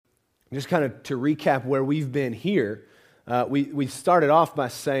Just kind of to recap where we've been here, we started off by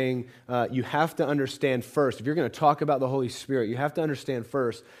saying you have to understand first, if you're going to talk about the Holy Spirit, you have to understand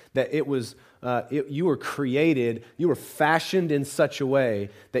first that you were created, you were fashioned in such a way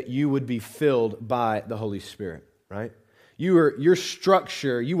that you would be filled by the Holy Spirit, right? Your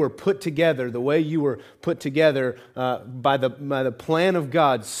structure, you were put together the way you were put together by the plan of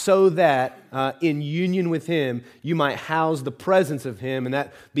God so that in union with Him, you might house the presence of Him and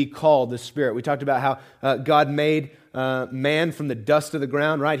that be called the Spirit. We talked about how God made man from the dust of the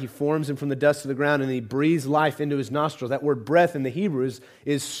ground, right? He forms him from the dust of the ground and He breathes life into his nostrils. That word breath in the Hebrew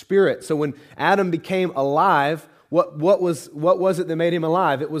is spirit. So when Adam became alive, what was it that made him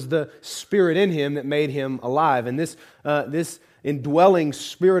alive? It was the Spirit in him that made him alive. And this indwelling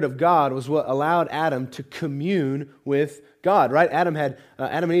Spirit of God was what allowed Adam to commune with God, right? Adam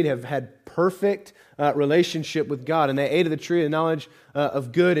and Eve have had perfect relationship with God, and they ate of the tree of the knowledge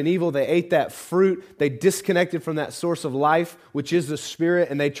of good and evil. They ate that fruit. They disconnected from that source of life, which is the Spirit,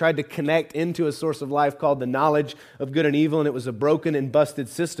 and they tried to connect into a source of life called the knowledge of good and evil, and it was a broken and busted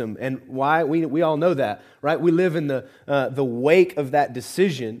system. And why? We all know that, right? We live in the wake of that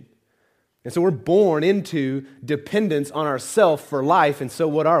decision, and so we're born into dependence on ourselves for life, and so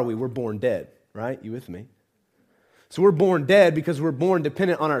what are we? We're born dead, right? You with me? So we're born dead because we're born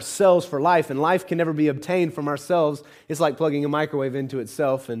dependent on ourselves for life, and life can never be obtained from ourselves. It's like plugging a microwave into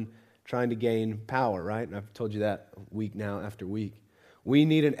itself and trying to gain power, right? And I've told you that week now after week. We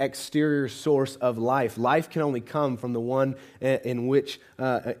need an exterior source of life. Life can only come from the one in which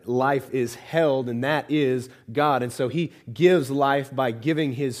life is held, and that is God. And so He gives life by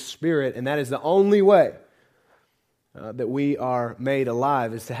giving His Spirit, and that is the only way that we are made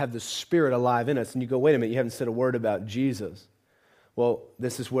alive, is to have the Spirit alive in us. And you go, wait a minute, you haven't said a word about Jesus. Well,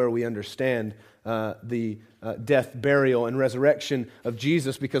 this is where we understand the death, burial, and resurrection of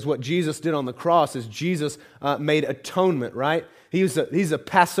Jesus, because what Jesus did on the cross is Jesus made atonement, right? He's a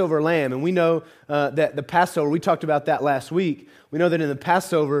Passover lamb, and we know that the Passover, we talked about that last week. We know that in the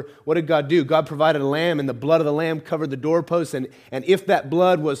Passover, what did God do? God provided a lamb, and the blood of the lamb covered the doorpost, and if that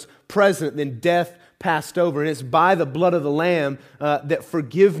blood was present, then death passed over. And it's by the blood of the lamb that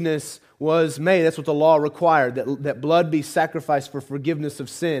forgiveness was made. That's what the law required, that blood be sacrificed for forgiveness of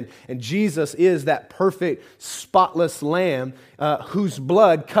sin. And Jesus is that perfect, spotless lamb whose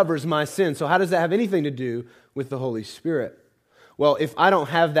blood covers my sin. So how does that have anything to do with the Holy Spirit? Well, if I don't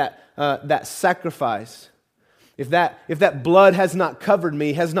have that sacrifice, if that blood has not covered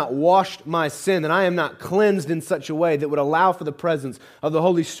me, has not washed my sin, then I am not cleansed in such a way that would allow for the presence of the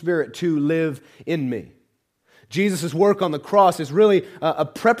Holy Spirit to live in me. Jesus' work on the cross is really a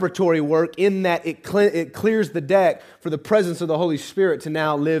preparatory work in that it clears the deck for the presence of the Holy Spirit to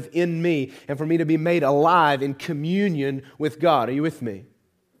now live in me and for me to be made alive in communion with God. Are you with me?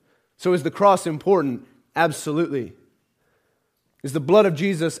 So is the cross important? Absolutely. Is the blood of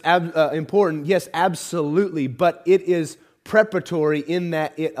Jesus important? Yes, absolutely. But it is preparatory in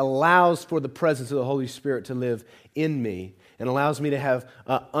that it allows for the presence of the Holy Spirit to live in me and allows me to have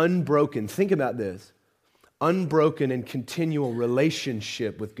unbroken, think about this, unbroken and continual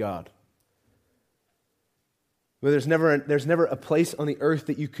relationship with God. Where there's never a place on the earth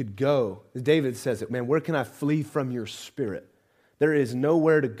that you could go. As David says it, man, where can I flee from your Spirit? There is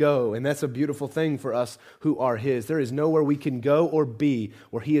nowhere to go, and that's a beautiful thing for us who are His. There is nowhere we can go or be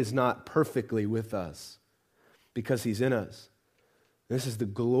where He is not perfectly with us because He's in us. This is the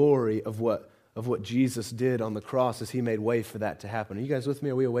glory of what Jesus did on the cross as He made way for that to happen. Are you guys with me?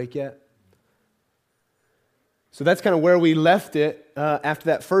 Are we awake yet? So that's kind of where we left it after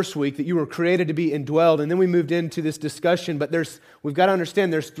that first week, that you were created to be indwelled. And then we moved into this discussion, but we've got to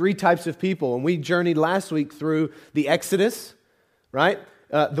understand there's three types of people. And we journeyed last week through the Exodus, right?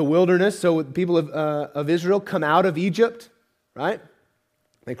 The wilderness. So the people of Israel come out of Egypt, right?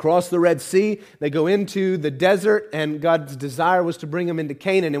 They cross the Red Sea. They go into the desert, and God's desire was to bring them into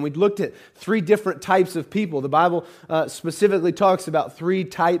Canaan. And we looked at three different types of people. The Bible specifically talks about three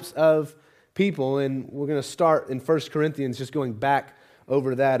types of people, and we're going to start in 1 Corinthians, just going back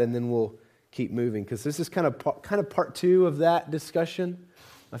over that, and then we'll keep moving, because this is kind of part two of that discussion.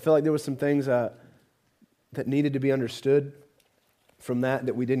 I feel like there were some things that needed to be understood from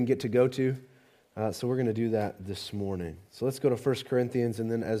that we didn't get to go to. So we're going to do that this morning. So let's go to 1 Corinthians,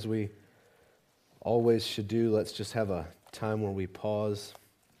 and then as we always should do, let's just have a time where we pause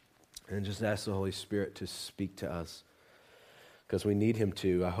and just ask the Holy Spirit to speak to us, because we need Him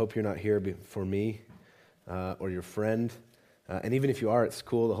to. I hope you're not here for me or your friend. And even if you are, it's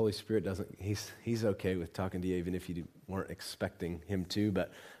cool. The Holy Spirit doesn't, He's okay with talking to you, even if you weren't expecting Him to.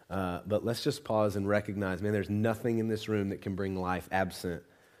 But let's just pause and recognize, man, there's nothing in this room that can bring life absent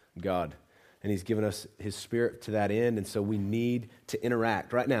God. And He's given us His Spirit to that end, and so we need to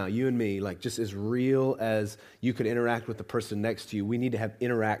interact. Right now, you and me, like just as real as you could interact with the person next to you, we need to have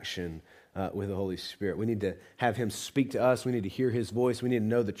interaction with the Holy Spirit. We need to have Him speak to us. We need to hear His voice. We need to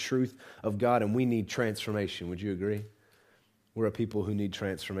know the truth of God, and we need transformation. Would you agree? We're a people who need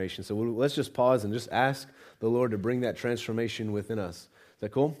transformation. So let's just pause and just ask the Lord to bring that transformation within us. Is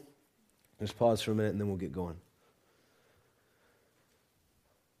that cool? Just pause for a minute, and then we'll get going.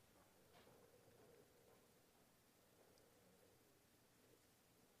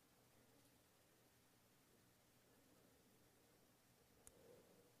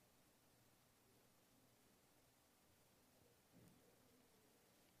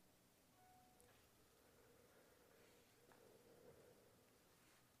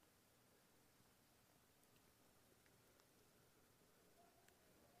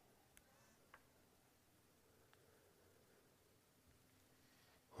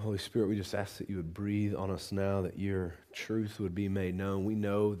 Holy Spirit, we just ask that you would breathe on us now, that your truth would be made known. We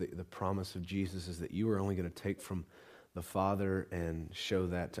know that the promise of Jesus is that you are only going to take from the Father and show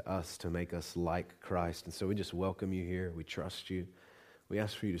that to us to make us like Christ. And so we just welcome you here. We trust you. We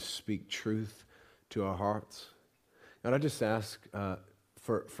ask for you to speak truth to our hearts. God, I just ask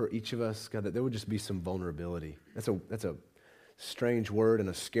for each of us, God, that there would just be some vulnerability. That's a strange word and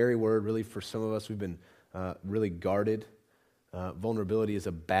a scary word, really, for some of us. We've been really guarded. Vulnerability is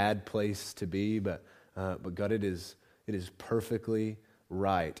a bad place to be, but God, it is perfectly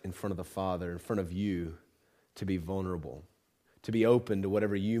right in front of the Father, in front of you, to be vulnerable, to be open to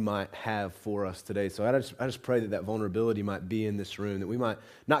whatever you might have for us today. So I just pray that vulnerability might be in this room, that we might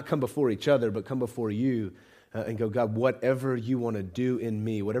not come before each other, but come before you and go, God, whatever you want to do in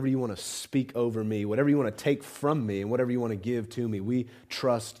me, whatever you want to speak over me, whatever you want to take from me, and whatever you want to give to me, we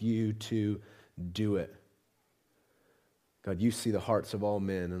trust you to do it. God, you see the hearts of all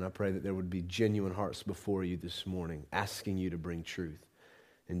men, and I pray that there would be genuine hearts before you this morning, asking you to bring truth.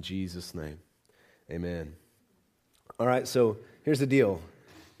 In Jesus' name, amen. All right, so here's the deal.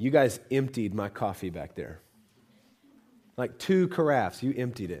 You guys emptied my coffee back there. Like 2 carafes, you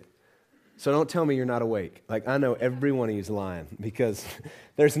emptied it. So don't tell me you're not awake. Like, I know every one of you is lying because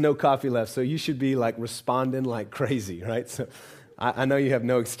there's no coffee left, so you should be like responding like crazy, right? So I know you have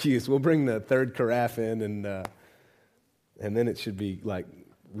no excuse. We'll bring the 3rd carafe in, and then it should be like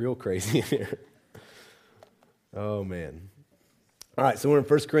real crazy in here. Oh, man. All right, so we're in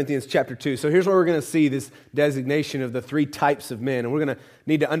 1 Corinthians chapter 2. So here's where we're going to see this designation of the 3 types of men. And we're going to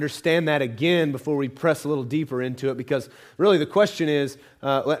need to understand that again before we press a little deeper into it, because really the question is,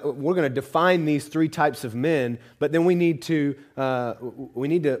 we're going to define these 3 types of men, but then we need to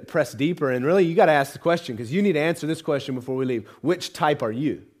press deeper. And really you got to ask the question, because you need to answer this question before we leave. Which type are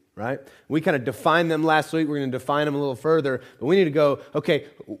you? Right? We kind of defined them last week. We're going to define them a little further. But we need to go, okay,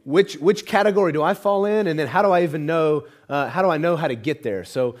 which category do I fall in? And then how do I even know, how to get there?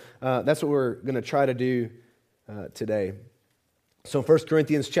 So that's what we're going to try to do today. So in 1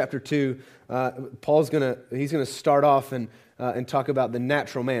 Corinthians chapter 2, Paul's going to start off and talk about the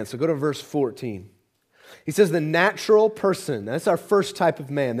natural man. So go to verse 14. He says the natural person, that's our first type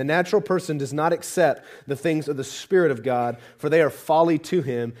of man. The natural person does not accept the things of the Spirit of God, for they are folly to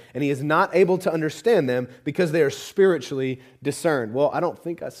him, and he is not able to understand them because they are spiritually discerned. Well, I don't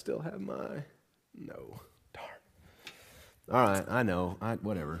think I still have no. Darn. All right, I know.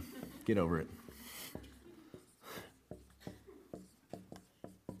 Whatever. Get over it.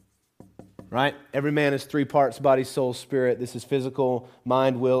 Right? Every man is 3 parts, body, soul, spirit. This is physical,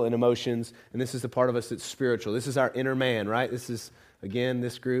 mind, will, and emotions. And this is the part of us that's spiritual. This is our inner man, right? This is, again,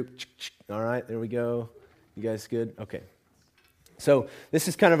 this group. All right, there we go. You guys good? Okay. So this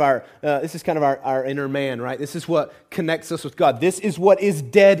is kind of our inner man, right? This is what connects us with God. This is what is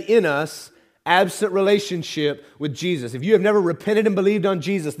dead in us, absent relationship with Jesus. If you have never repented and believed on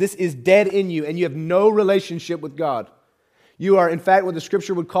Jesus, this is dead in you, and you have no relationship with God. You are, in fact, what the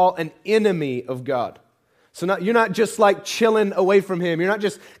Scripture would call an enemy of God. So you're not just like chilling away from Him. You're not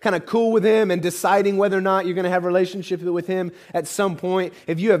just kind of cool with Him and deciding whether or not you're going to have a relationship with Him at some point.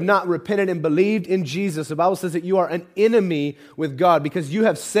 If you have not repented and believed in Jesus, the Bible says that you are an enemy with God because you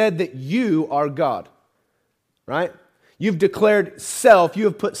have said that you are God. Right? You've declared self. You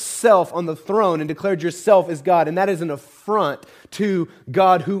have put self on the throne and declared yourself as God. And that is an affront to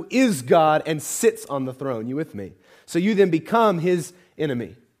God who is God and sits on the throne. You with me? So you then become His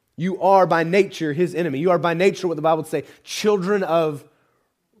enemy. You are by nature His enemy. You are by nature what the Bible would say, children of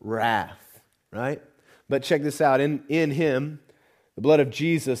wrath, right? But check this out. In Him, the blood of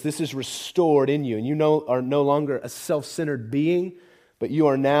Jesus, this is restored in you. And you are no longer a self-centered being, but you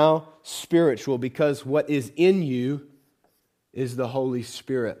are now spiritual because what is in you is the Holy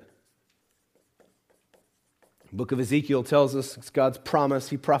Spirit. The book of Ezekiel tells us it's God's promise.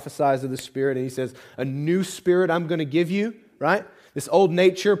 He prophesies of the Spirit, and he says, a new spirit I'm going to give you, right? This old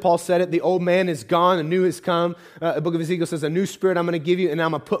nature, Paul said it, the old man is gone, a new has come. The book of Ezekiel says, a new spirit I'm going to give you, and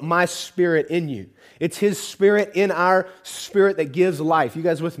I'm going to put my spirit in you. It's his spirit in our spirit that gives life. You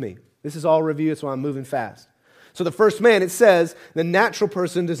guys with me? This is all review, that's why I'm moving fast. So the first man, it says, the natural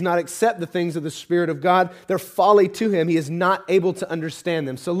person does not accept the things of the Spirit of God. They're folly to him. He is not able to understand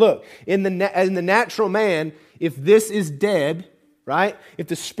them. So look, in the natural man, if this is dead, right? If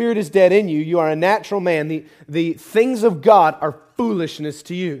the Spirit is dead in you, you are a natural man. The things of God are foolishness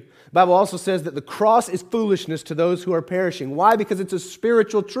to you. The Bible also says that the cross is foolishness to those who are perishing. Why? Because it's a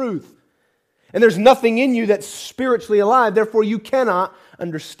spiritual truth. And there's nothing in you that's spiritually alive. Therefore, you cannot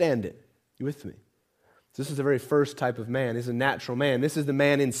understand it. You with me? This is the very first type of man. This is a natural man. This is the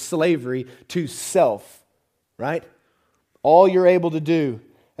man in slavery to self, right? All you're able to do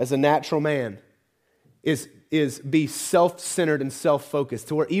as a natural man is be self-centered and self-focused,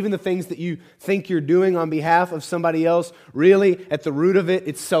 to where even the things that you think you're doing on behalf of somebody else, really, at the root of it,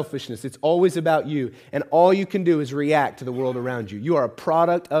 it's selfishness. It's always about you. And all you can do is react to the world around you. You are a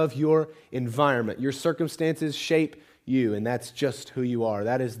product of your environment. Your circumstances shape you, and that's just who you are.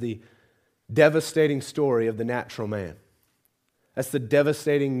 That is the devastating story of the natural man. That's the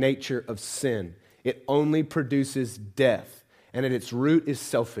devastating nature of sin. It only produces death, and at its root is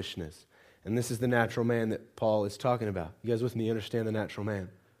selfishness. And this is the natural man that Paul is talking about. You guys with me understand the natural man?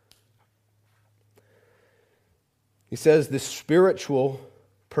 He says the spiritual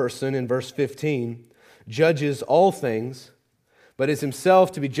person in verse 15 judges all things, but is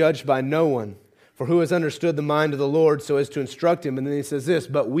himself to be judged by no one. For who has understood the mind of the Lord so as to instruct him? And then he says this,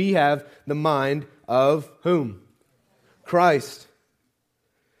 but we have the mind of whom? Christ.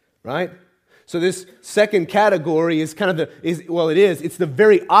 Right? So this second category is it's the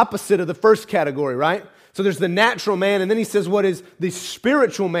very opposite of the first category, right? So there's the natural man, and then he says what is the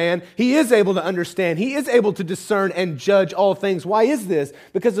spiritual man. He is able to understand. He is able to discern and judge all things. Why is this?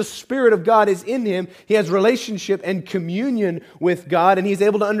 Because the Spirit of God is in him. He has relationship and communion with God, and he's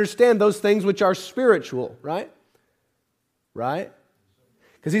able to understand those things which are spiritual, right? Right?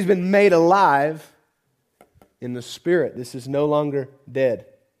 Because he's been made alive in the Spirit. This is no longer dead.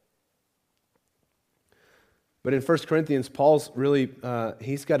 But in 1 Corinthians, Paul's really,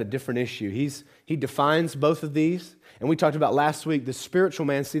 he's got a different issue. He defines both of these. And we talked about last week, the spiritual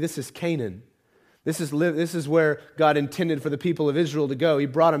man. See, this is Canaan. This is where God intended for the people of Israel to go. He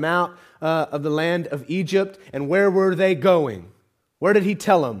brought them out of the land of Egypt. And where were they going? Where did he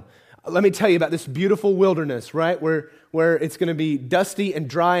tell them? Let me tell you about this beautiful wilderness, right? Where it's going to be dusty and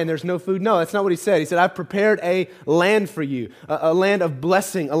dry and there's no food. No, that's not what he said. He said, I've prepared a land for you, a land of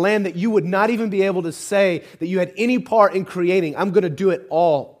blessing, a land that you would not even be able to say that you had any part in creating. I'm going to do it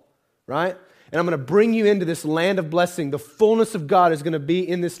all, right? And I'm going to bring you into this land of blessing. The fullness of God is going to be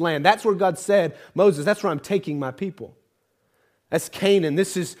in this land. That's where God said, Moses, that's where I'm taking my people. That's Canaan.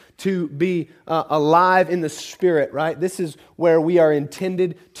 This is to be alive in the Spirit, right? This is where we are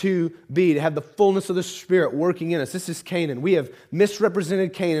intended to be, to have the fullness of the Spirit working in us. This is Canaan. We have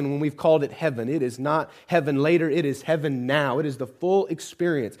misrepresented Canaan when we've called it heaven. It is not heaven later. It is heaven now. It is the full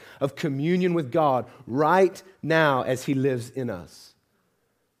experience of communion with God right now as He lives in us.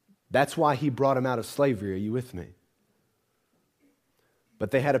 That's why He brought them out of slavery. Are you with me?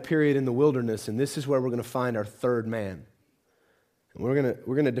 But they had a period in the wilderness, and this is where we're going to find our third man. And we're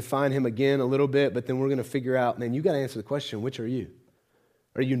going to define him again a little bit, but then we're going to figure out, man, you got to answer the question, which are you?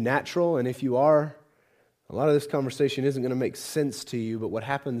 Are you natural? And if you are, a lot of this conversation isn't going to make sense to you, but what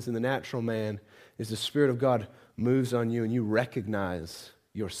happens in the natural man is the Spirit of God moves on you and you recognize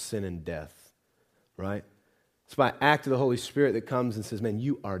your sin and death, right? It's by act of the Holy Spirit that comes and says, man,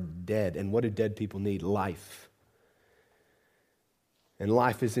 you are dead. And what do dead people need? Life. And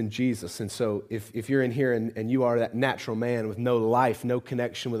life is in Jesus. And so if you're in here and you are that natural man with no life, no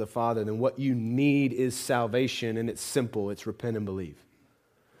connection with the Father, then what you need is salvation, and it's simple. It's repent and believe.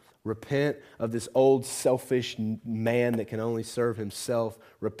 Repent of this old selfish man that can only serve himself.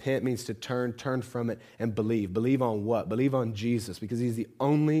 Repent means to turn from it and believe. Believe on what? Believe on Jesus, because He's the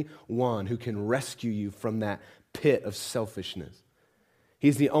only one who can rescue you from that pit of selfishness.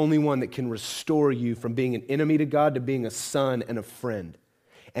 He's the only one that can restore you from being an enemy to God to being a son and a friend.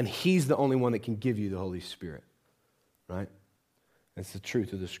 And He's the only one that can give you the Holy Spirit, right? That's the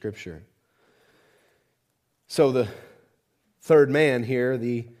truth of the Scripture. So the third man here,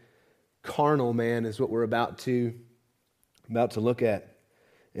 the carnal man, is what we're about to look at.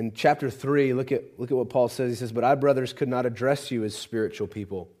 In chapter 3, look at what Paul says. He says, but I, brothers, could not address you as spiritual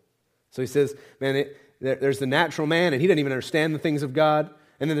people. So he says, man, there's the natural man, and he doesn't even understand the things of God.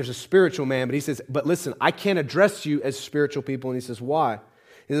 And then there's a spiritual man, but he says, but listen, I can't address you as spiritual people. And he says, why?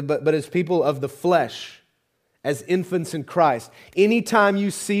 He says, but as people of the flesh, as infants in Christ. Anytime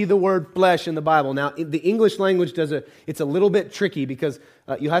you see the word flesh in the Bible, now the English language it's a little bit tricky because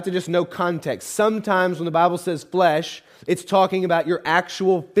you have to just know context. Sometimes when the Bible says flesh, it's talking about your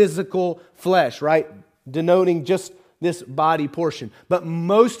actual physical flesh, right? Denoting just this body portion. But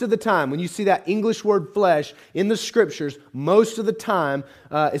most of the time, when you see that English word flesh in the Scriptures, most of the time,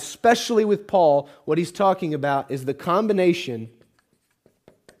 especially with Paul, what he's talking about is the combination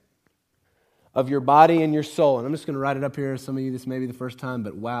of your body and your soul. And I'm just going to write it up here. Some of you, this may be the first time,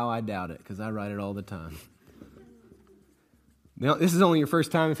 but wow, I doubt it, because I write it all the time. Now, this is only your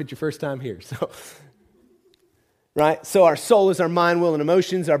first time if it's your first time here. Right? So our soul is our mind, will, and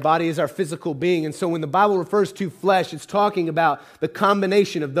emotions. Our body is our physical being. And so when the Bible refers to flesh, it's talking about the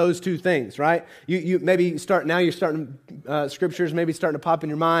combination of those two things, right? You maybe you're starting scriptures, maybe starting to pop in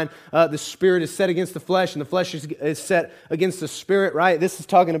your mind. The spirit is set against the flesh, and the flesh is set against the spirit, right? This is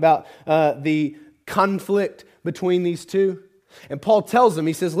talking about the conflict between these two. And Paul tells them,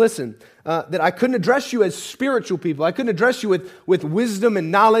 he says, listen, that I couldn't address you as spiritual people. I couldn't address you with wisdom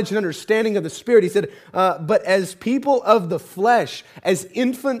and knowledge and understanding of the Spirit. He said, but as people of the flesh, as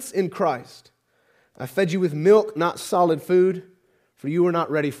infants in Christ, I fed you with milk, not solid food, for you were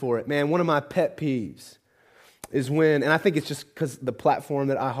not ready for it. Man, one of my pet peeves is when, and I think it's just because the platform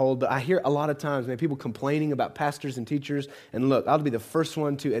that I hold, but I hear a lot of times, man, people complaining about pastors and teachers. And look, I'll be the first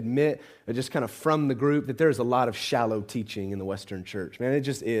one to admit, just kind of from the group, that there's a lot of shallow teaching in the Western church. Man, it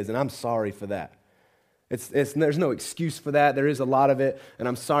just is, and I'm sorry for that. There's no excuse for that. There is a lot of it, and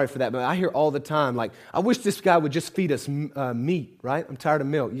I'm sorry for that. But I hear all the time, like, I wish this guy would just feed us meat, right? I'm tired of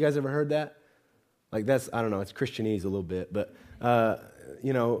milk. You guys ever heard that? Like, that's, I don't know, it's Christianese a little bit. But,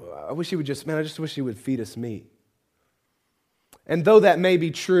 I wish he would I just wish he would feed us meat. And though that may be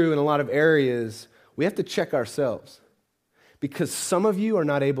true in a lot of areas, we have to check ourselves, because some of you are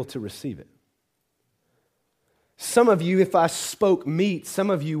not able to receive it. Some of you, if I spoke meat, some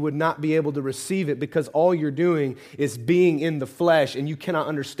of you would not be able to receive it, because all you're doing is being in the flesh, and you cannot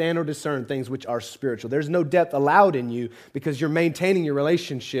understand or discern things which are spiritual. There's no depth allowed in you because you're maintaining your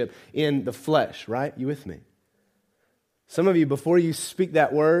relationship in the flesh, right? You with me? Some of you, before you speak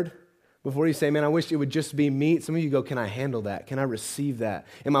that word, before you say, man, I wish it would just be meat, some of you go, can I handle that? Can I receive that?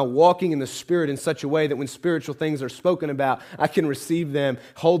 Am I walking in the Spirit in such a way that when spiritual things are spoken about, I can receive them,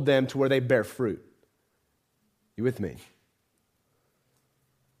 hold them to where they bear fruit? You with me?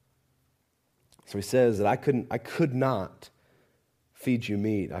 So he says that I could not feed you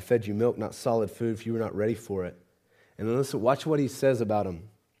meat. I fed you milk, not solid food, if you were not ready for it. And then listen, watch what he says about him.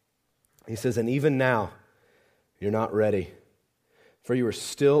 He says, and even now, you're not ready. For you are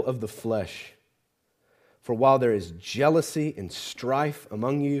still of the flesh. For while there is jealousy and strife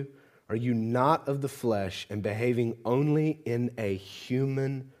among you, are you not of the flesh and behaving only in a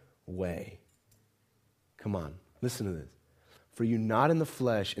human way? Come on, listen to this. For you not in the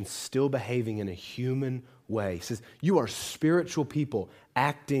flesh and still behaving in a human way. He says, you are spiritual people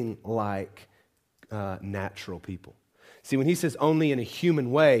acting like natural people. See, when he says only in a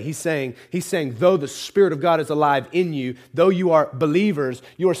human way, he's saying, though the Spirit of God is alive in you, though you are believers,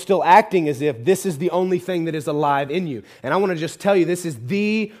 you are still acting as if this is the only thing that is alive in you. And I want to just tell you, this is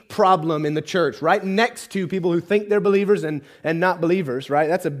the problem in the church, right next to people who think they're believers and not believers, right?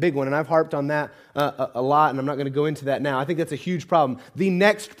 That's a big one, and I've harped on that a lot, and I'm not going to go into that now. I think that's a huge problem. The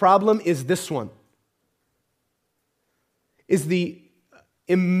next problem is this one, is the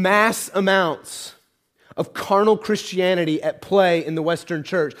mass amounts of carnal Christianity at play in the Western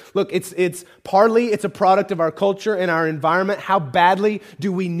church. Look, it's partly a product of our culture and our environment. How badly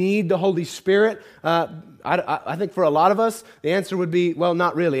do we need the Holy Spirit? I think for a lot of us, the answer would be, well,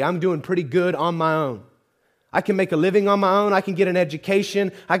 not really. I'm doing pretty good on my own. I can make a living on my own. I can get an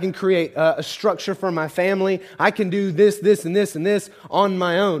education. I can create a structure for my family. I can do this, and this, and this on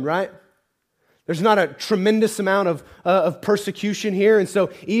my own, right? There's not a tremendous amount of persecution here. And so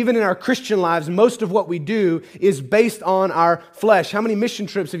even in our Christian lives, most of what we do is based on our flesh. How many mission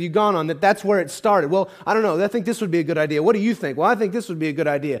trips have you gone on that's where it started? Well, I don't know. I think this would be a good idea. What do you think? Well, I think this would be a good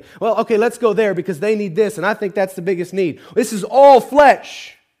idea. Well, okay, let's go there because they need this, and I think that's the biggest need. This is all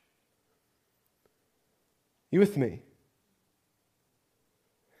flesh. You with me?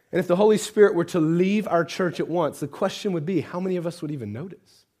 And if the Holy Spirit were to leave our church at once, the question would be, how many of us would even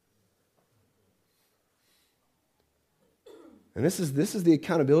notice? And this is the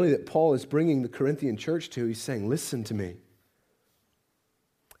accountability that Paul is bringing the Corinthian church to. He's saying, listen to me.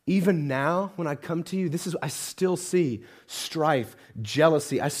 Even now, when I come to you, I still see strife,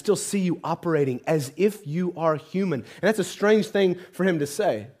 jealousy. I still see you operating as if you are human. And that's a strange thing for him to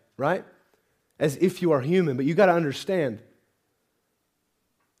say, right? As if you are human. But you got to understand,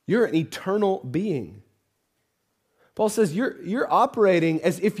 you're an eternal being. Paul says you're operating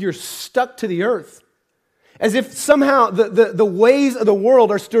as if you're stuck to the earth. As if somehow the ways of the world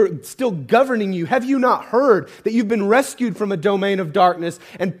are still governing you. Have you not heard that you've been rescued from a domain of darkness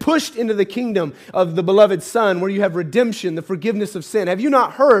and pushed into the kingdom of the beloved Son, where you have redemption, the forgiveness of sin? Have you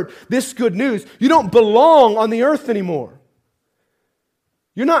not heard this good news? You don't belong on the earth anymore.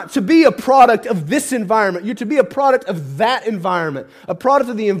 You're not to be a product of this environment. You're to be a product of that environment, a product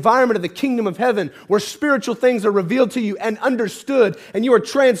of the environment of the kingdom of heaven, where spiritual things are revealed to you and understood, and you are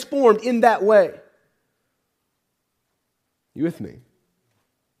transformed in that way. You with me?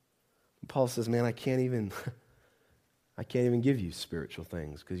 Paul says, man, I can't even give you spiritual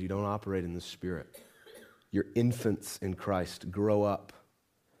things because you don't operate in the Spirit. You're infants in Christ. Grow up.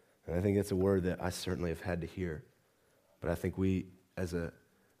 And I think that's a word that I certainly have had to hear. But I think we, as a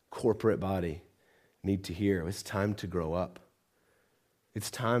corporate body, need to hear. It's time to grow up.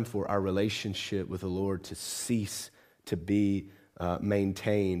 It's time for our relationship with the Lord to cease to be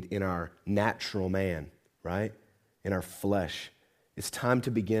maintained in our natural man, right? In our flesh. It's time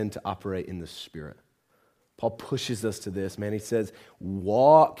to begin to operate in the Spirit. Paul pushes us to this, man. He says,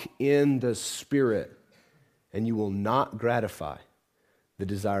 walk in the Spirit, and you will not gratify the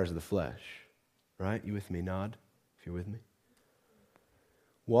desires of the flesh. Right? You with me? Nod, if you're with me.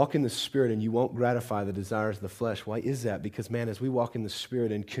 Walk in the Spirit, and you won't gratify the desires of the flesh. Why is that? Because, man, as we walk in the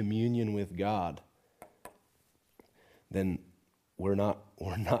Spirit in communion with God, then we're not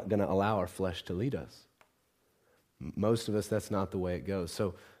going to allow our flesh to lead us. Most of us, that's not the way it goes.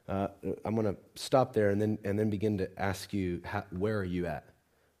 So I'm going to stop there and then begin to ask you, where are you at?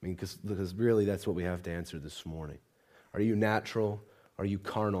 I mean, because really that's what we have to answer this morning. Are you natural? Are you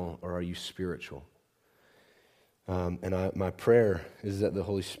carnal? Or are you spiritual? And my prayer is that the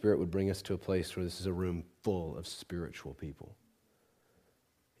Holy Spirit would bring us to a place where this is a room full of spiritual people.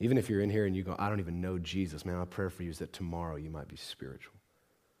 Even if you're in here and you go, I don't even know Jesus, man, my prayer for you is that tomorrow you might be spiritual.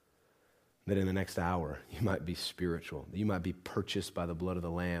 That in the next hour, you might be spiritual. That you might be purchased by the blood of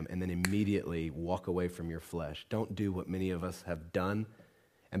the Lamb and then immediately walk away from your flesh. Don't do what many of us have done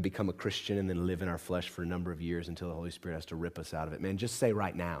and become a Christian and then live in our flesh for a number of years until the Holy Spirit has to rip us out of it. Man, just say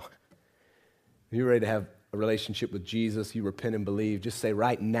right now. If you're ready to have a relationship with Jesus, you repent and believe, just say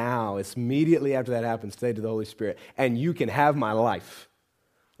right now, it's immediately after that happens, say to the Holy Spirit, and you can have my life.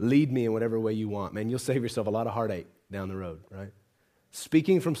 Lead me in whatever way you want. Man, you'll save yourself a lot of heartache down the road, right?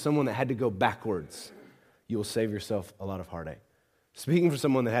 Speaking from someone that had to go backwards, you will save yourself a lot of heartache. Speaking from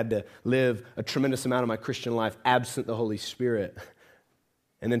someone that had to live a tremendous amount of my Christian life absent the Holy Spirit,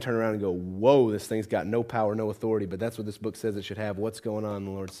 and then turn around and go, whoa, this thing's got no power, no authority, but that's what this book says it should have. What's going on?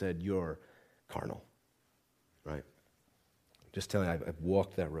 The Lord said, you're carnal, right? Just telling you, I've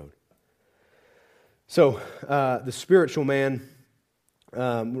walked that road. So the spiritual man,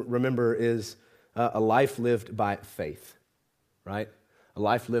 remember, is a life lived by faith, right? A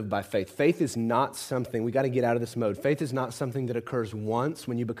life lived by faith. Faith is not something, we got to get out of this mode. Faith is not something that occurs once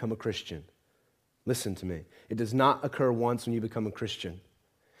when you become a Christian. Listen to me. It does not occur once when you become a Christian.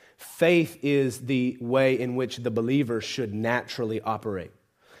 Faith is the way in which the believer should naturally operate.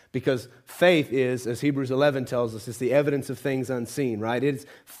 Because faith is, as Hebrews 11 tells us, it's the evidence of things unseen, right?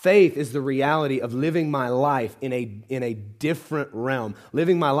 Faith is the reality of living my life in a different realm,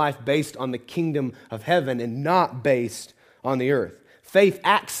 living my life based on the kingdom of heaven and not based on the earth. Faith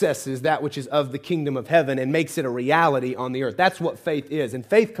accesses that which is of the kingdom of heaven and makes it a reality on the earth. That's what faith is. And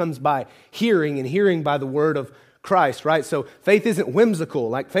faith comes by hearing, and hearing by the word of Christ, right? So faith isn't whimsical.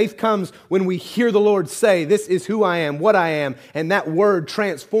 Like faith comes when we hear the Lord say, this is who I am, what I am, and that word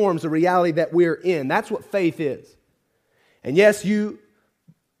transforms the reality that we're in. That's what faith is. And yes, you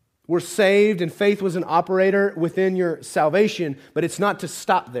were saved and faith was an operator within your salvation, but it's not to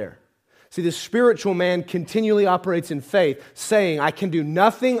stop there. See, the spiritual man continually operates in faith, saying, I can do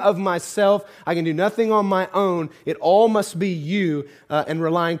nothing of myself, I can do nothing on my own, it all must be you, and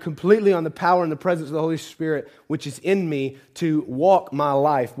relying completely on the power and the presence of the Holy Spirit, which is in me to walk my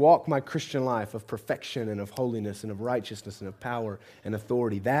life, walk my Christian life of perfection and of holiness and of righteousness and of power and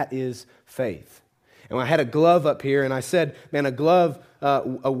authority. That is faith. And I had a glove up here, and I said, man, a glove,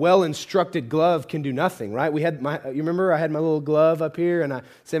 a well-instructed glove can do nothing, right? You remember I had my little glove up here, and I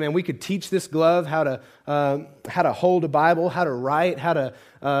said, man, we could teach this glove how to hold a Bible, how to write, how to,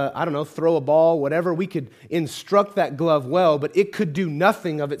 throw a ball, whatever. We could instruct that glove well, but it could do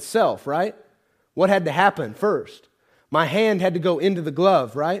nothing of itself, right? What had to happen first? My hand had to go into the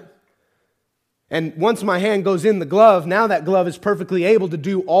glove, right? And once my hand goes in the glove, now that glove is perfectly able to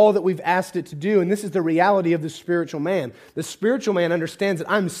do all that we've asked it to do. And this is the reality of the spiritual man. The spiritual man understands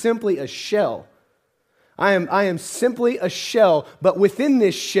that I'm simply a shell. I am simply a shell, but within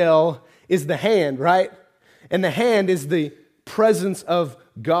this shell is the hand, right? And the hand is the presence of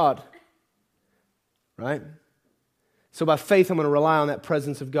God, right? So by faith, I'm going to rely on that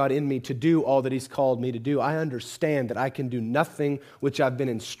presence of God in me to do all that He's called me to do. I understand that I can do nothing which I've been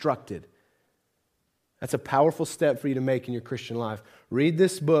instructed. That's a powerful step for you to make in your Christian life. Read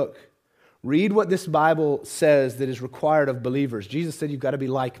this book. Read what this Bible says that is required of believers. Jesus said, you've got to be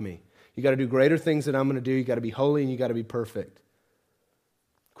like me. You've got to do greater things than I'm going to do. You've got to be holy and you've got to be perfect.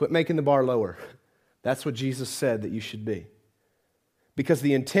 Quit making the bar lower. That's what Jesus said that you should be. Because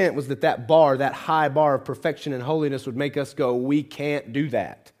the intent was that that bar, that high bar of perfection and holiness would make us go, we can't do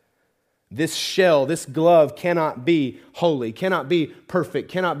that. This shell, this glove cannot be holy, cannot be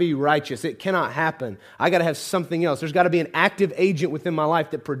perfect, cannot be righteous. It cannot happen. I got to have something else. There's got to be an active agent within my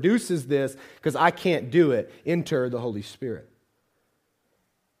life that produces this because I can't do it. Enter the Holy Spirit.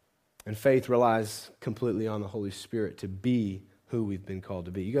 And faith relies completely on the Holy Spirit to be who we've been called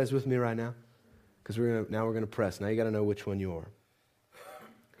to be. You guys with me right now? Because now we're going to press. Now you got to know which one you are.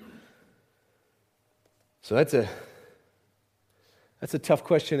 So that's a tough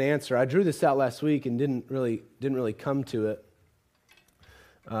question to answer. I drew this out last week and didn't really come to it.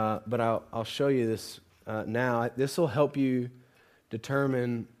 But I'll show you this now. This will help you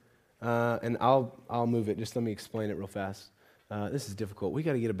determine, and I'll move it. Just let me explain it real fast. This is difficult. We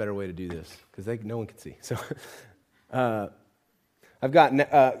got to get a better way to do this because no one can see. So I've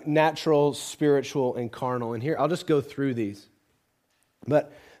got natural, spiritual, and carnal. And here I'll just go through these.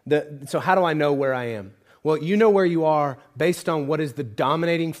 But so how do I know where I am? Well, you know where you are based on what is the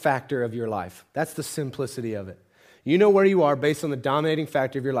dominating factor of your life. That's the simplicity of it. You know where you are based on the dominating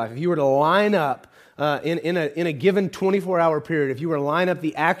factor of your life. If you were to line up in a given 24-hour period, if you were to line up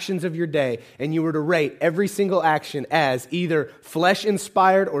the actions of your day and you were to rate every single action as either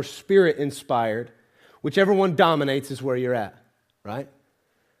flesh-inspired or spirit-inspired, whichever one dominates is where you're at, right?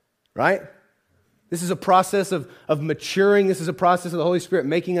 Right? This is a process of maturing. This is a process of the Holy Spirit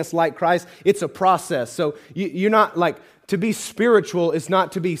making us like Christ. It's a process. So you're not like, to be spiritual is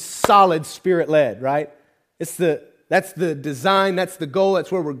not to be solid spirit-led, right? That's the design, that's the goal,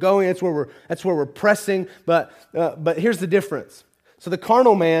 that's where we're going, that's where we're pressing. But here's the difference. So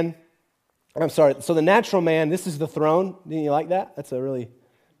the natural man, this is the throne. Didn't you like that? That's a really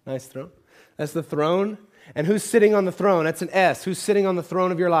nice throne. That's the throne. And who's sitting on the throne? That's an S. Who's sitting on the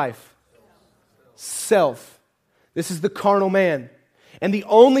throne of your life? Self. This is the carnal man. And the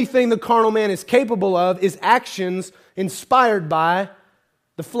only thing the carnal man is capable of is actions inspired by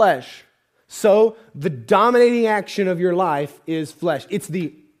the flesh. So the dominating action of your life is flesh. It's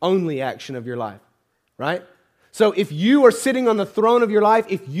the only action of your life, right? So if you are sitting on the throne of your life,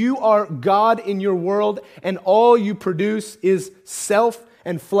 if you are God in your world and all you produce is self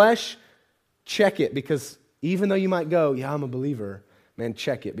and flesh, check it, because even though you might go, yeah, I'm a believer, man,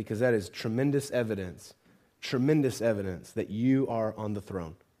 check it, because that is tremendous evidence that you are on the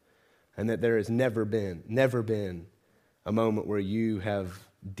throne and that there has never been a moment where you have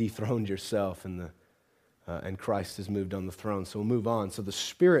dethroned yourself and Christ has moved on the throne. So we'll move on. So the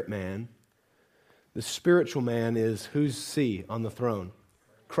spirit man, the spiritual man is who's on the throne?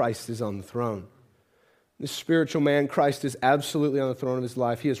 Christ is on the throne. The spiritual man, Christ is absolutely on the throne of his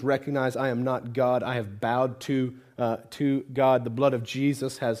life. He has recognized, I am not God. I have bowed to God. The blood of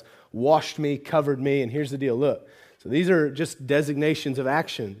Jesus has washed me, covered me. And here's the deal. Look, so these are just designations of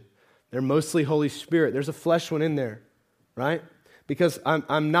action. They're mostly Holy Spirit. There's a flesh one in there, right? Because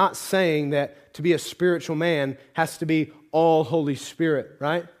I'm not saying that to be a spiritual man has to be all Holy Spirit,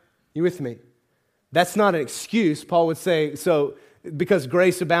 right? You with me? That's not an excuse. Paul would say, so because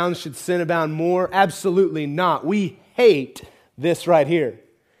grace abounds, should sin abound more? Absolutely not. We hate this right here.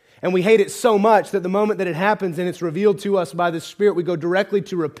 And we hate it so much that the moment that it happens and it's revealed to us by the Spirit, we go directly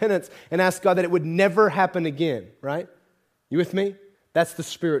to repentance and ask God that it would never happen again, right? You with me? That's the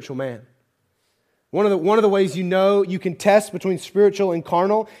spiritual man. One of the ways you know you can test between spiritual and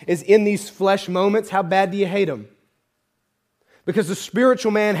carnal is in these flesh moments. How bad do you hate them? Because the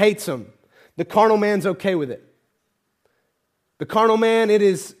spiritual man hates them. The carnal man's okay with it. The carnal man, it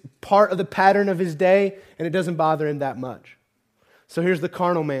is part of the pattern of his day, and it doesn't bother him that much. So here's the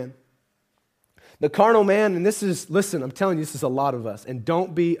carnal man. The carnal man, and listen, I'm telling you, this is a lot of us, and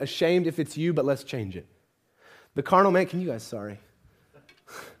don't be ashamed if it's you, but let's change it. The carnal man, sorry.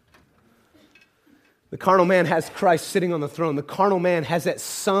 The carnal man has Christ sitting on the throne. The carnal man has at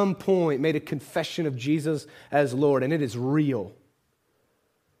some point made a confession of Jesus as Lord, and it is real.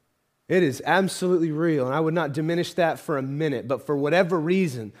 It is absolutely real, and I would not diminish that for a minute, but for whatever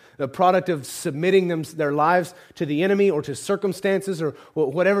reason, the product of submitting their lives to the enemy or to circumstances or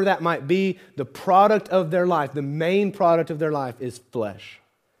whatever that might be, the product of their life, the main product of their life is flesh.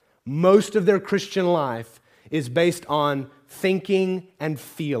 Most of their Christian life is based on thinking and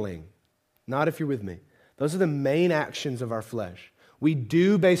feeling. Not if you're with me. Those are the main actions of our flesh. We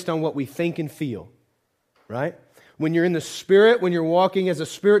do based on what we think and feel, right? When you're in the Spirit, when you're walking as a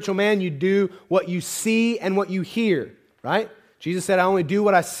spiritual man, you do what you see and what you hear, right? Jesus said, I only do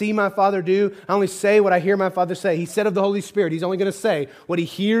what I see my Father do. I only say what I hear my Father say. He said of the Holy Spirit, He's only going to say what He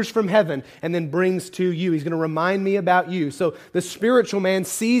hears from heaven and then brings to you. He's going to remind me about you. So the spiritual man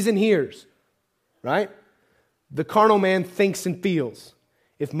sees and hears, right? The carnal man thinks and feels.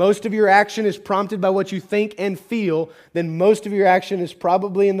 If most of your action is prompted by what you think and feel, then most of your action is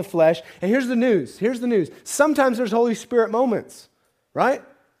probably in the flesh. And here's the news. Sometimes there's Holy Spirit moments, right?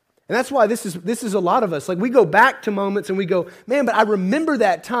 And that's why this is a lot of us. Like we go back to moments and we go, man, but I remember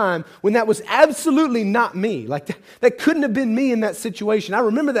that time when that was absolutely not me. Like that couldn't have been me in that situation. I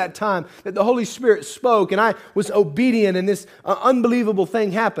remember that time that the Holy Spirit spoke and I was obedient and this unbelievable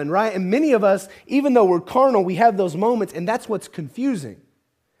thing happened, right? And many of us, even though we're carnal, we have those moments, and that's what's confusing.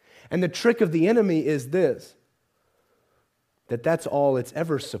 And the trick of the enemy is this, that that's all it's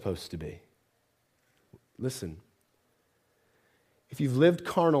ever supposed to be. Listen, if you've lived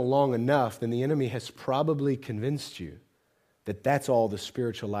carnal long enough, then the enemy has probably convinced you that that's all the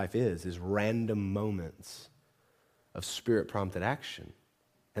spiritual life is random moments of Spirit-prompted action.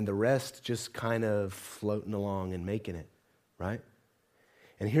 And the rest just kind of floating along and making it, right?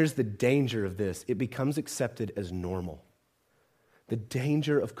 And here's the danger of this. It becomes accepted as normal. The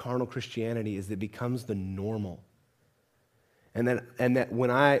danger of carnal Christianity is that it becomes the normal. And that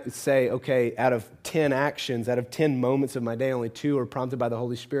when I say, okay, out of 10 actions, out of 10 moments of my day, only 2 are prompted by the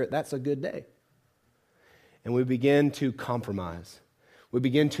Holy Spirit, that's a good day. And we begin to compromise. We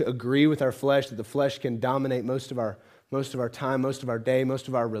begin to agree with our flesh that the flesh can dominate most of our time, most of our day, most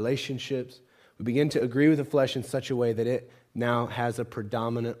of our relationships. We begin to agree with the flesh in such a way that it now has a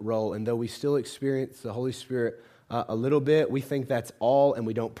predominant role. And though we still experience the Holy Spirit a little bit, we think that's all and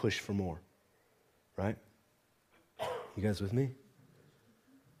we don't push for more, right? You guys with me?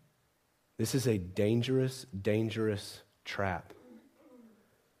 This is a dangerous, dangerous trap.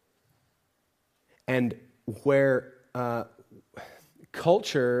 And where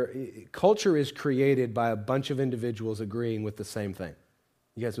culture is created by a bunch of individuals agreeing with the same thing.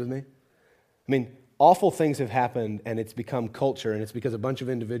 You guys with me? I mean, awful things have happened and it's become culture, and it's because a bunch of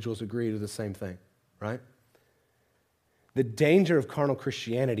individuals agree to the same thing, right? The danger of carnal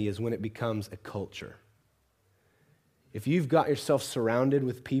Christianity is when it becomes a culture. If you've got yourself surrounded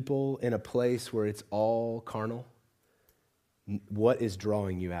with people in a place where it's all carnal, what is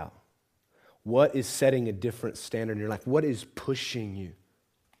drawing you out? What is setting a different standard in your life? What is pushing you?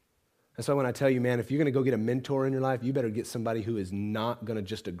 That's why when I tell you, man, if you're going to go get a mentor in your life, you better get somebody who is not going to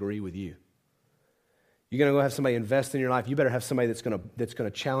just agree with you. You're going to go have somebody invest in your life, you better have somebody that's going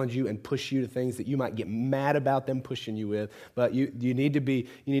to challenge you and push you to things that you might get mad about them pushing you with. But you need to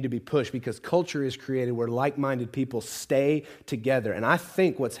be pushed, because culture is created where like-minded people stay together. And I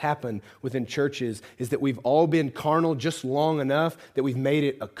think what's happened within churches is that we've all been carnal just long enough that we've made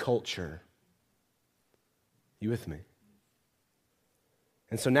it a culture. You with me?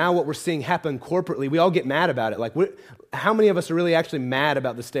 And so now what we're seeing happen corporately, we all get mad about it. Like, how many of us are really actually mad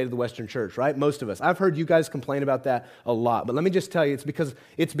about the state of the Western church, right? Most of us. I've heard you guys complain about that a lot. But let me just tell you,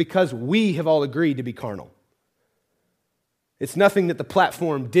 it's because we have all agreed to be carnal. It's nothing that the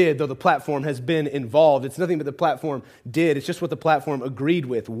platform did, though the platform has been involved. It's nothing that the platform did. It's just what the platform agreed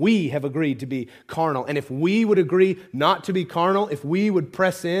with. We have agreed to be carnal. And if we would agree not to be carnal, if we would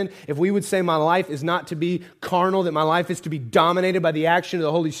press in, if we would say my life is not to be carnal, that my life is to be dominated by the action of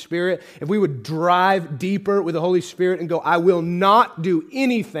the Holy Spirit, if we would drive deeper with the Holy Spirit and go, I will not do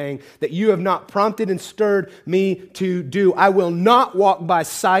anything that you have not prompted and stirred me to do. I will not walk by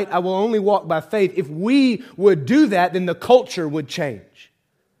sight. I will only walk by faith. If we would do that, then the culture would change.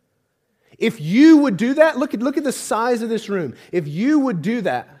 If you would do that, look at the size of this room. If you would do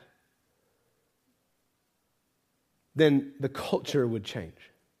that, then the culture would change.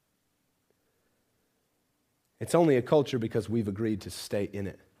 It's only a culture because we've agreed to stay in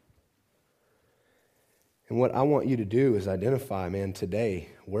it. And what I want you to do is identify, man, today,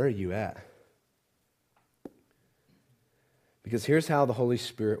 where are you at? Because here's how the Holy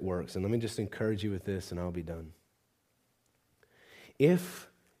Spirit works. And let me just encourage you with this and I'll be done. If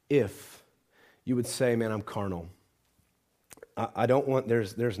you would say, man, I'm carnal. I don't want,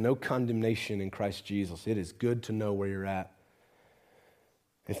 there's no condemnation in Christ Jesus. It is good to know where you're at.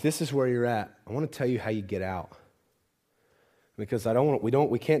 If this is where you're at, I want to tell you how you get out. Because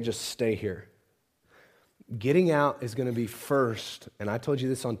we can't just stay here. Getting out is going to be first, and I told you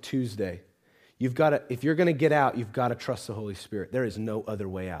this on Tuesday. If you're going to get out, you've got to trust the Holy Spirit. There is no other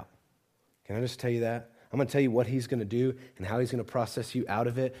way out. Can I just tell you that? I'm going to tell you what He's going to do and how He's going to process you out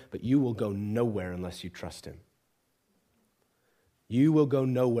of it, but you will go nowhere unless you trust Him. You will go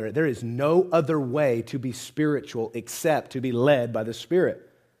nowhere. There is no other way to be spiritual except to be led by the Spirit.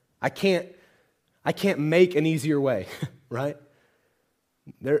 I can't make an easier way, right?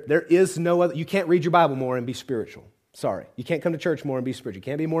 There is no other. You can't read your Bible more and be spiritual. Sorry. You can't come to church more and be spiritual. You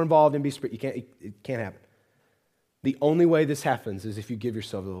can't be more involved and be spiritual. It can't happen. The only way this happens is if you give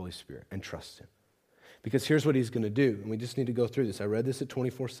yourself to the Holy Spirit and trust Him. Because here's what He's going to do, and we just need to go through this. I read this at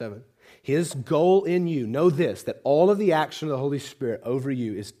 24/7. His goal in you, know this, that all of the action of the Holy Spirit over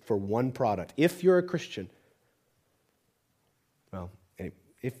you is for one product. If you're a Christian, well,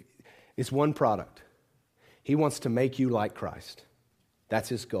 if it's one product. He wants to make you like Christ. That's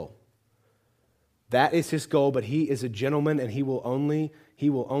His goal. That is His goal, but He is a gentleman, and He will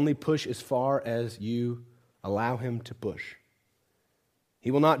only push as far as you allow Him to push. He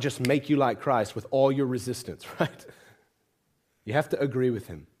will not just make you like Christ with all your resistance, right? You have to agree with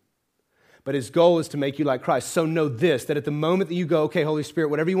Him. But His goal is to make you like Christ. So know this, that at the moment that you go, okay, Holy Spirit,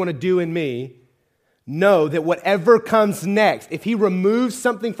 whatever you want to do in me, know that whatever comes next, if He removes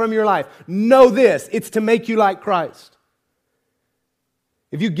something from your life, know this, it's to make you like Christ.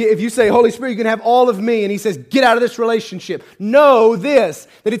 If you say, Holy Spirit, you can have all of me, and He says, get out of this relationship, know this,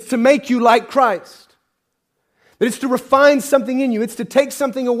 that it's to make you like Christ. That it's to refine something in you, it's to take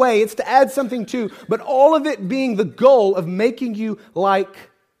something away, it's to add something to, but all of it being the goal of making you like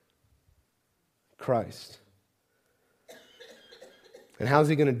Christ. And how's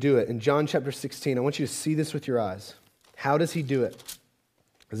He going to do it? In John chapter 16, I want you to see this with your eyes. How does He do it?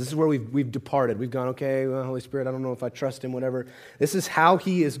 Because this is where we've departed. We've gone, okay, well, Holy Spirit, I don't know if I trust Him, whatever. This is how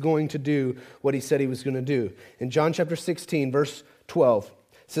He is going to do what He said He was going to do. In John chapter 16, verse 12,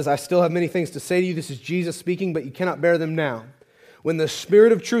 it says, I still have many things to say to you. This is Jesus speaking, but you cannot bear them now. When the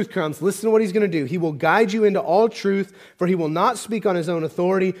Spirit of truth comes, listen to what He's going to do. He will guide you into all truth, for He will not speak on His own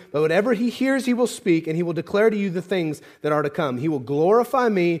authority, but whatever He hears, He will speak, and He will declare to you the things that are to come. He will glorify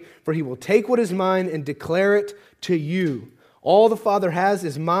me, for He will take what is mine and declare it to you. All the Father has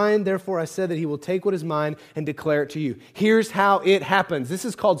is mine, therefore I said that He will take what is mine and declare it to you. Here's how it happens. This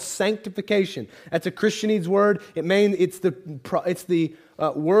is called sanctification. That's a Christianese word. It's the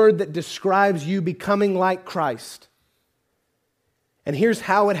word that describes you becoming like Christ. And here's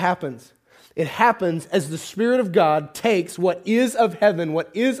how it happens. It happens as the Spirit of God takes what is of heaven, what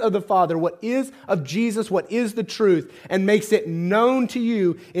is of the Father, what is of Jesus, what is the truth, and makes it known to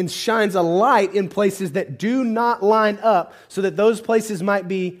you and shines a light in places that do not line up so that those places might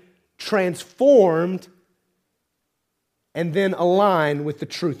be transformed and then align with the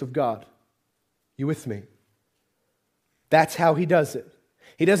truth of God. You with me? That's how He does it.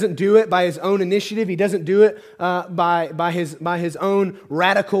 He doesn't do it by His own initiative. He doesn't do it by his own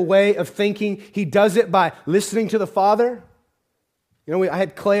radical way of thinking. He does it by listening to the Father. You know, I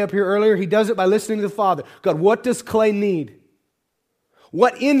had Clay up here earlier. He does it by listening to the Father. God, what does Clay need?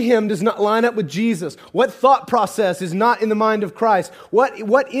 What in him does not line up with Jesus? What thought process is not in the mind of Christ? What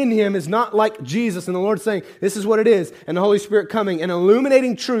in him is not like Jesus? And the Lord saying, this is what it is. And the Holy Spirit coming and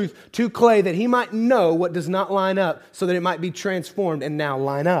illuminating truth to Clay that he might know what does not line up so that it might be transformed and now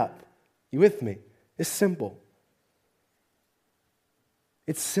line up. You with me? It's simple.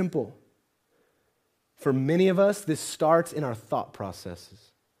 It's simple. For many of us, this starts in our thought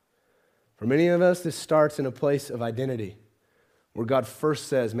processes. For many of us, this starts in a place of identity, where God first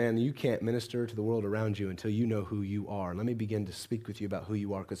says, man, you can't minister to the world around you until you know who you are. Let me begin to speak with you about who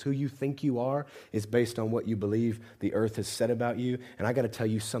you are, because who you think you are is based on what you believe the earth has said about you, and I got to tell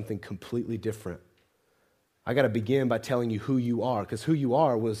you something completely different. I got to begin by telling you who you are, because who you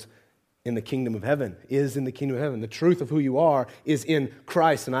are was in the kingdom of heaven, is in the kingdom of heaven. The truth of who you are is in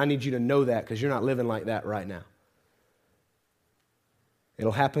Christ, and I need you to know that because you're not living like that right now.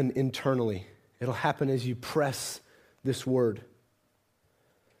 It'll happen internally. It'll happen as you press this word.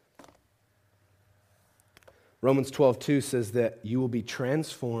 Romans 12:2 says that you will be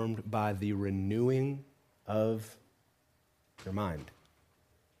transformed by the renewing of your mind.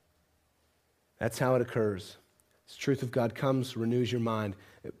 That's how it occurs. The truth of God comes, renews your mind.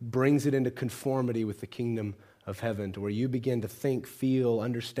 It brings it into conformity with the kingdom of heaven, to where you begin to think, feel,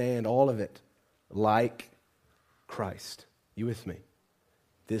 understand all of it like Christ. You with me?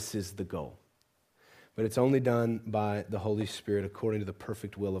 This is the goal. But it's only done by the Holy Spirit according to the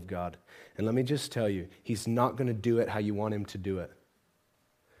perfect will of God. And let me just tell you, he's not going to do it how you want him to do it.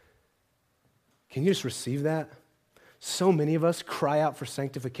 Can you just receive that? So many of us cry out for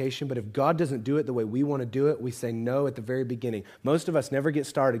sanctification, but if God doesn't do it the way we want to do it, we say no at the very beginning. Most of us never get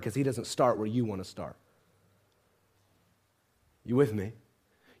started because he doesn't start where you want to start. You with me?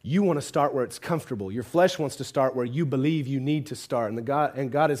 You want to start where it's comfortable. Your flesh wants to start where you believe you need to start. And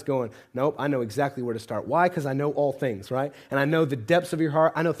God is going, nope, I know exactly where to start. Why? Because I know all things, right? And I know the depths of your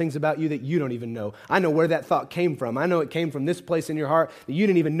heart. I know things about you that you don't even know. I know where that thought came from. I know it came from this place in your heart that you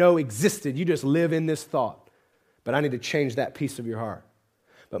didn't even know existed. You just live in this thought. But I need to change that piece of your heart.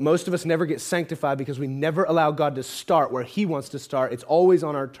 But most of us never get sanctified because we never allow God to start where he wants to start. It's always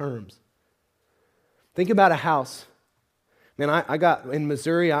on our terms. Think about a house. Man, I got in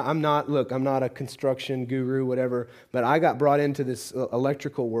Missouri, I'm not a construction guru, whatever, but I got brought into this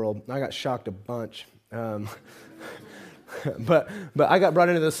electrical world. I got shocked a bunch. But I got brought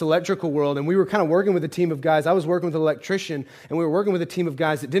into this electrical world, and we were kind of working with a team of guys. I was working with an electrician, and we were working with a team of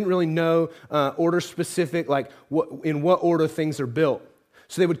guys that didn't really know order specific, like in what order things are built.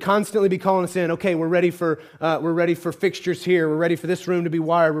 So they would constantly be calling us in, okay, we're ready for fixtures here, we're ready for this room to be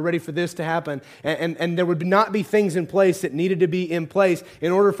wired, we're ready for this to happen. And there would not be things in place that needed to be in place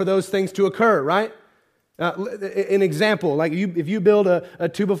in order for those things to occur, right? An example, like if you build a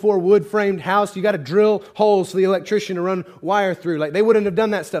 2x4 wood-framed house, you got to drill holes for the electrician to run wire through. Like they wouldn't have done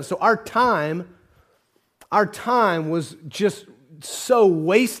that stuff. So our time was just so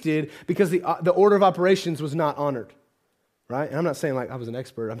wasted because the order of operations was not honored. Right? And I'm not saying like I was an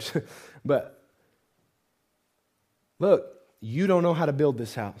expert, but look, you don't know how to build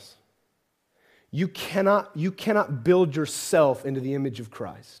this house. You cannot build yourself into the image of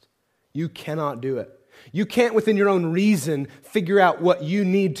Christ. You cannot do it. You can't within your own reason figure out what you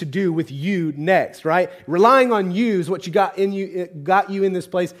need to do with you next, right? Relying on you is what got you in this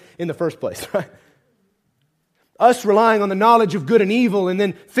place in the first place, right? Us relying on the knowledge of good and evil and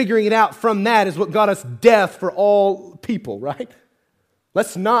then figuring it out from that is what got us death for all people, right?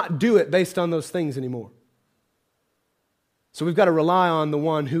 Let's not do it based on those things anymore. So we've got to rely on the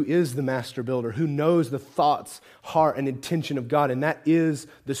one who is the master builder, who knows the thoughts, heart, and intention of God, and that is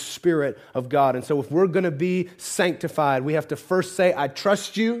the Spirit of God. And so if we're going to be sanctified, we have to first say, I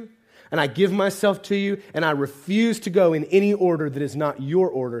trust you, and I give myself to you, and I refuse to go in any order that is not your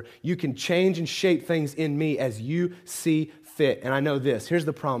order. You can change and shape things in me as you see fit. And I know this. Here's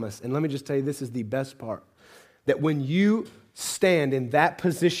the promise. And let me just tell you, this is the best part. That when you stand in that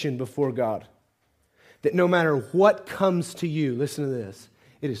position before God, that no matter what comes to you, listen to this,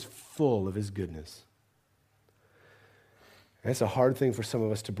 it is full of His goodness. That's a hard thing for some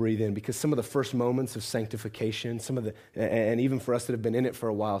of us to breathe in because some of the first moments of sanctification, and even for us that have been in it for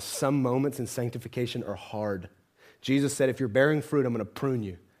a while, some moments in sanctification are hard. Jesus said, if you're bearing fruit, I'm going to prune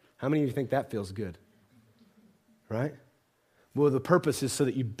you. How many of you think that feels good? Right? Well, the purpose is so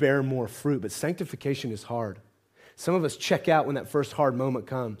that you bear more fruit, but sanctification is hard. Some of us check out when that first hard moment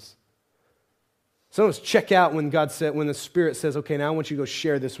comes. Some of us check out when the Spirit says, okay, now I want you to go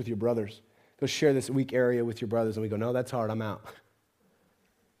share this with your brothers. Go share this weak area with your brothers. And we go, no, that's hard, I'm out.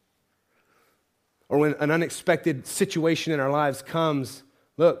 Or when an unexpected situation in our lives comes,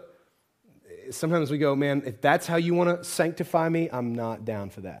 look, sometimes we go, man, if that's how you want to sanctify me, I'm not down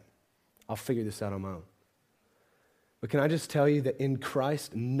for that. I'll figure this out on my own. But can I just tell you that in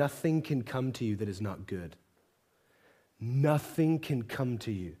Christ, nothing can come to you that is not good. Nothing can come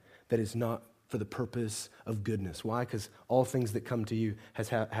to you that is not for the purpose of goodness. Why? Because all things that come to you have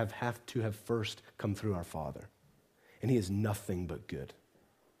to have first come through our Father. And He is nothing but good.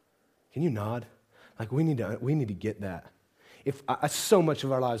 Can you nod? Like we need to get that. If so much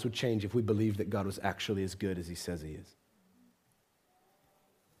of our lives would change if we believed that God was actually as good as He says He is.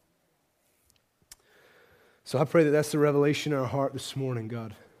 So I pray that that's the revelation in our heart this morning,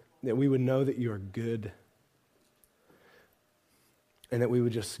 God, that we would know that You are good. And that we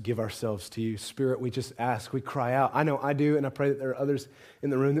would just give ourselves to You. Spirit, we just ask, we cry out. I know I do, and I pray that there are others in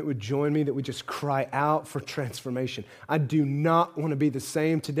the room that would join me, that we just cry out for transformation. I do not want to be the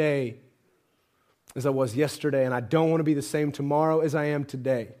same today as I was yesterday, and I don't want to be the same tomorrow as I am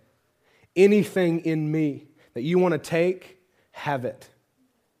today. Anything in me that You want to take, have it.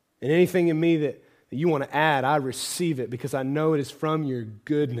 And anything in me that You want to add, I receive it because I know it is from Your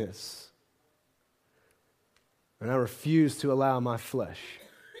goodness. And I refuse to allow my flesh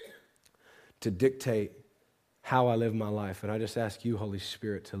to dictate how I live my life. And I just ask You, Holy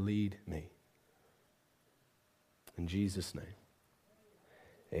Spirit, to lead me. In Jesus' name,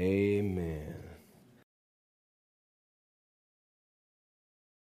 amen.